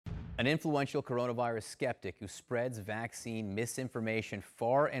An influential coronavirus skeptic who spreads vaccine misinformation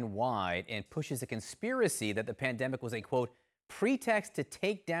far and wide and pushes a conspiracy that the pandemic was a, quote, pretext to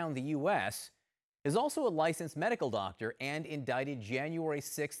take down the U.S., is also a licensed medical doctor and indicted January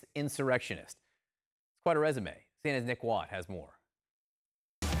 6th insurrectionist. It's quite a resume. CNN's Nick Watt has more.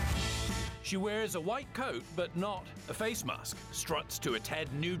 She wears a white coat, but not a face mask, struts to a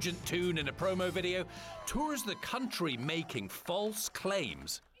Ted Nugent tune in a promo video, tours the country making false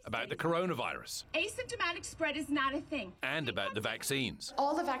claims about the coronavirus. Asymptomatic spread is not a thing. And about the vaccines.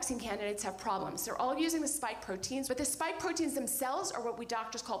 All the vaccine candidates have problems. They're all using the spike proteins, but the spike proteins themselves are what we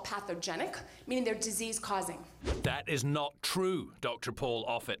doctors call pathogenic, meaning they're disease-causing. That is not true, Dr. Paul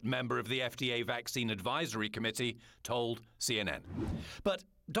Offit, member of the FDA Vaccine Advisory Committee, told CNN. But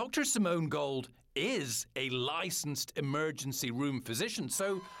Dr. Simone Gold is a licensed emergency room physician,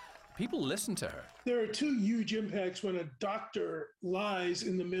 so people listen to her. There are two huge impacts when a doctor lies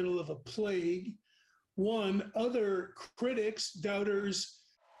in the middle of a plague. One, other critics, doubters,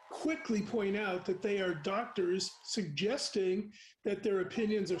 quickly point out that they are doctors, suggesting that their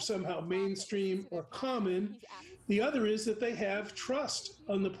opinions are somehow mainstream or common. The other is that they have trust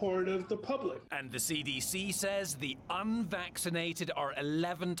on the part of the public. And the CDC says the unvaccinated are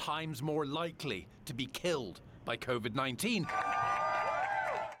 11 times more likely to be killed by COVID-19.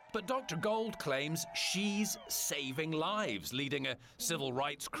 But Dr. Gold claims she's saving lives, leading a civil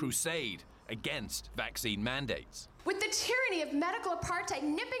rights crusade against vaccine mandates. With the tyranny of medical apartheid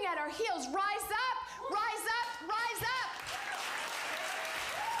nipping at our heels, rise up, rise up, rise up!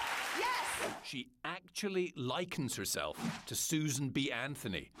 Yes! She actually likens herself to Susan B.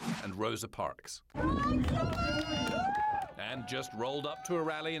 Anthony and Rosa Parks. And just rolled up to a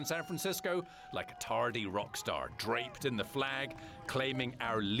rally in San Francisco like a tardy rock star, draped in the flag, claiming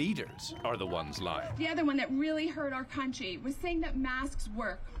our leaders are the ones lying. The other one that really hurt our country was saying that masks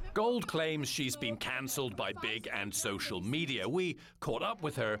work. Gold claims she's been cancelled by big and social media. We caught up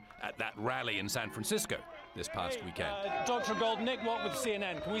with her at that rally in San Francisco this past weekend. Dr. Gold, Nick Watt with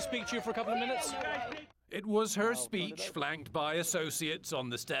CNN. Can we speak to you for a couple of minutes? It was her speech, flanked by associates on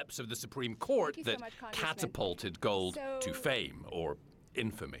the steps of the Supreme Court, that catapulted Gold to fame or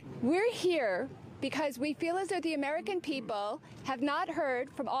infamy. We're here because we feel as though the American people have not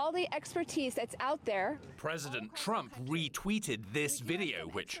heard from all the expertise that's out there. President Trump retweeted this video,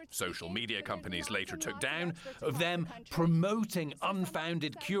 which social media companies later took down, of them promoting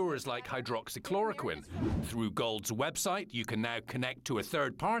unfounded cures like hydroxychloroquine. Through Gold's website, you can now connect to a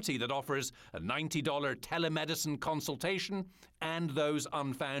third party that offers a $90 telemedicine consultation and those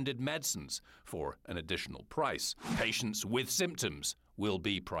unfounded medicines for an additional price. Patients with symptoms will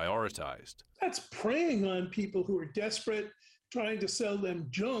be prioritized. That's preying on people who are desperate, trying to sell them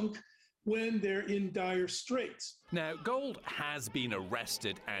junk when they're in dire straits. Now, Gold has been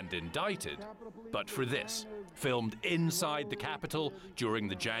arrested and indicted, but for this, filmed inside the Capitol during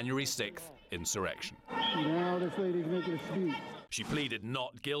the January 6th insurrection. Now this lady's making a speech. She pleaded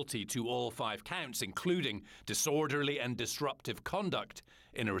not guilty to all 5 counts, including disorderly and disruptive conduct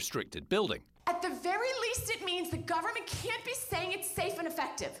in a restricted building. At the very least, it means the government can't be saying it's safe and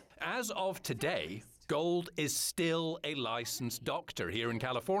effective. As of today, Gold is still a licensed doctor here in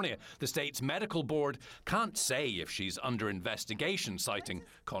California. The state's medical board can't say if she's under investigation, citing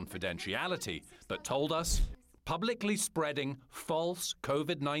confidentiality, but told us publicly spreading false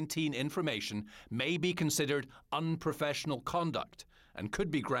COVID-19 information may be considered unprofessional conduct and could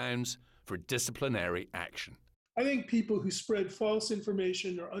be grounds for disciplinary action. I think people who spread false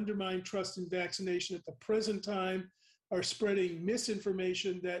information or undermine trust in vaccination at the present time are spreading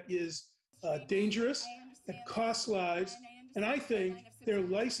misinformation that is dangerous, that costs lives, and I think their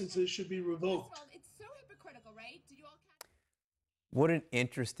licenses should be revoked. It's so hypocritical, right? Did you all catch? What an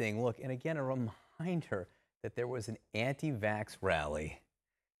interesting look. And again, a reminder that there was an anti-vax rally,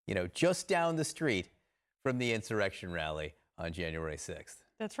 just down the street from the insurrection rally on January 6th.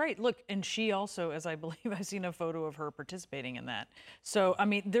 That's right. Look, and she also, as I believe I've seen a photo of her participating in that. So, I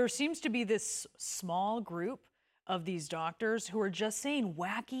mean, there seems to be this small group of these doctors who are just saying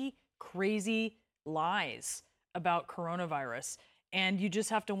wacky, crazy lies about coronavirus. And you just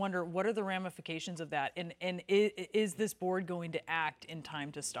have to wonder, what are the ramifications of that? And is this board going to act in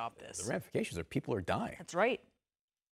time to stop this? The ramifications are people are dying. That's right.